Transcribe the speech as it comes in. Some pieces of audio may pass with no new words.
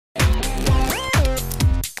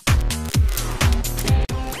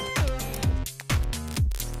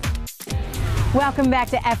Welcome back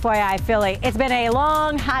to FYI Philly. It's been a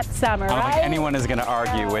long, hot summer, I don't right? think anyone is going to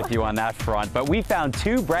argue with you on that front, but we found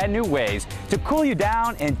two brand new ways to cool you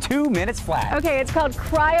down in 2 minutes flat. Okay, it's called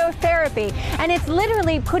cryotherapy, and it's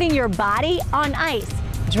literally putting your body on ice.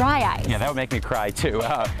 Dry ice. Yeah, that would make me cry too.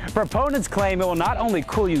 Proponents claim it will not only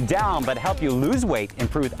cool you down, but help you lose weight,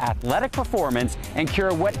 improve athletic performance, and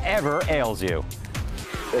cure whatever ails you.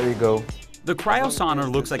 There you go. The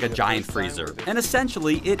cryosauna looks like a giant freezer, and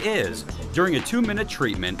essentially it is. During a 2-minute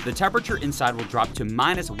treatment, the temperature inside will drop to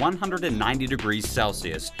minus 190 degrees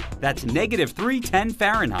Celsius. That's negative 310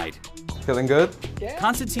 Fahrenheit. Feeling good?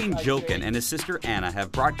 Constantine Jilkin and his sister Anna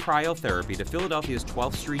have brought cryotherapy to Philadelphia's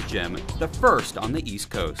 12th Street Gym, the first on the East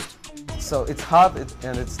Coast. So it's hot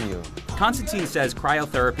and it's new. Constantine says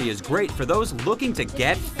cryotherapy is great for those looking to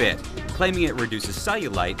get fit, claiming it reduces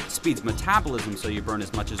cellulite, speeds metabolism so you burn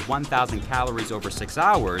as much as 1,000 calories over 6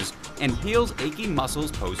 hours, and heals achy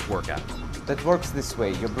muscles post-workout. That works this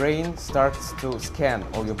way. Your brain starts to scan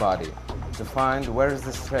all your body to find where is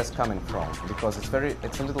the stress coming from, because it's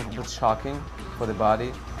a little bit shocking for the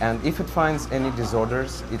body, and if it finds any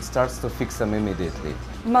disorders, it starts to fix them immediately.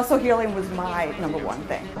 Muscle healing was my #1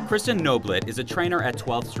 thing. Kristen Noblet is a trainer at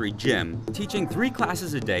 12th Street Gym. Teaching 3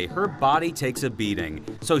 classes a day, her body takes a beating,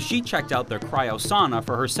 so she checked out their cryosauna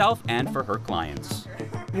for herself and for her clients.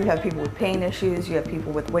 You have people with pain issues, you have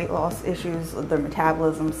people with weight loss issues, their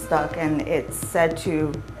metabolism stuck, and it's said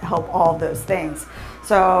to help all those things.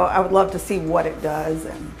 So I would love to see what it does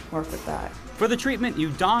and work with that. For the treatment, you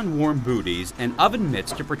don warm booties and oven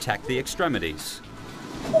mitts to protect the extremities.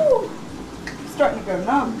 Ooh, starting to go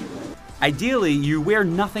numb. Ideally, you wear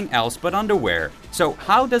nothing else but underwear. So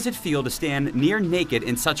how does it feel to stand near naked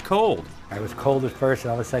in such cold? I was cold at first,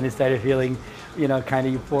 and all of a sudden I started feeling, kind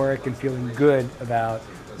of euphoric and feeling good about,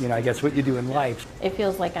 I guess what you do in life. It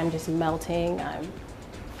feels like I'm just melting, I'm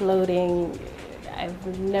floating.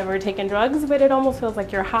 I've never taken drugs, but it almost feels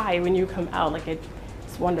like you're high when you come out. Like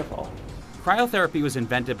it's wonderful. Cryotherapy was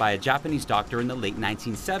invented by a Japanese doctor in the late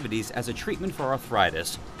 1970s as a treatment for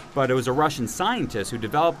arthritis, but it was a Russian scientist who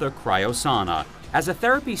developed the cryosauna as a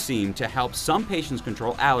therapy seemed to help some patients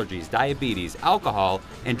control allergies, diabetes, alcohol,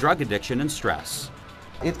 and drug addiction and stress.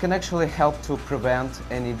 It can actually help to prevent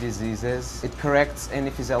any diseases. It corrects any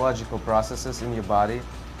physiological processes in your body,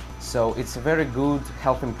 so it's a very good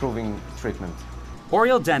health-improving treatment.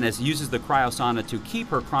 Oriel Dennis uses the cryosauna to keep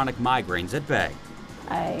her chronic migraines at bay.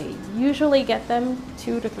 I usually get them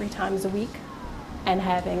 2 to 3 times a week, and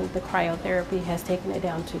having the cryotherapy has taken it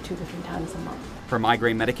down to 2 to 3 times a month. Her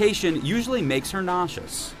migraine medication usually makes her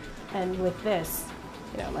nauseous. And with this,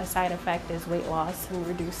 my side effect is weight loss and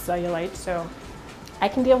reduced cellulite, so I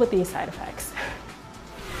can deal with these side effects.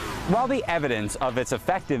 While the evidence of its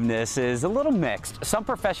effectiveness is a little mixed, some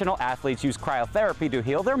professional athletes use cryotherapy to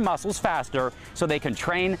heal their muscles faster so they can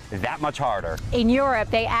train that much harder. In Europe,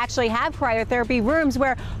 they actually have cryotherapy rooms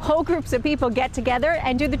where whole groups of people get together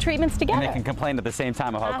and do the treatments together. And they can complain at the same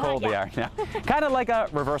time of how cold they are. Kind of like a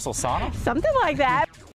reversal sauna. Something like that.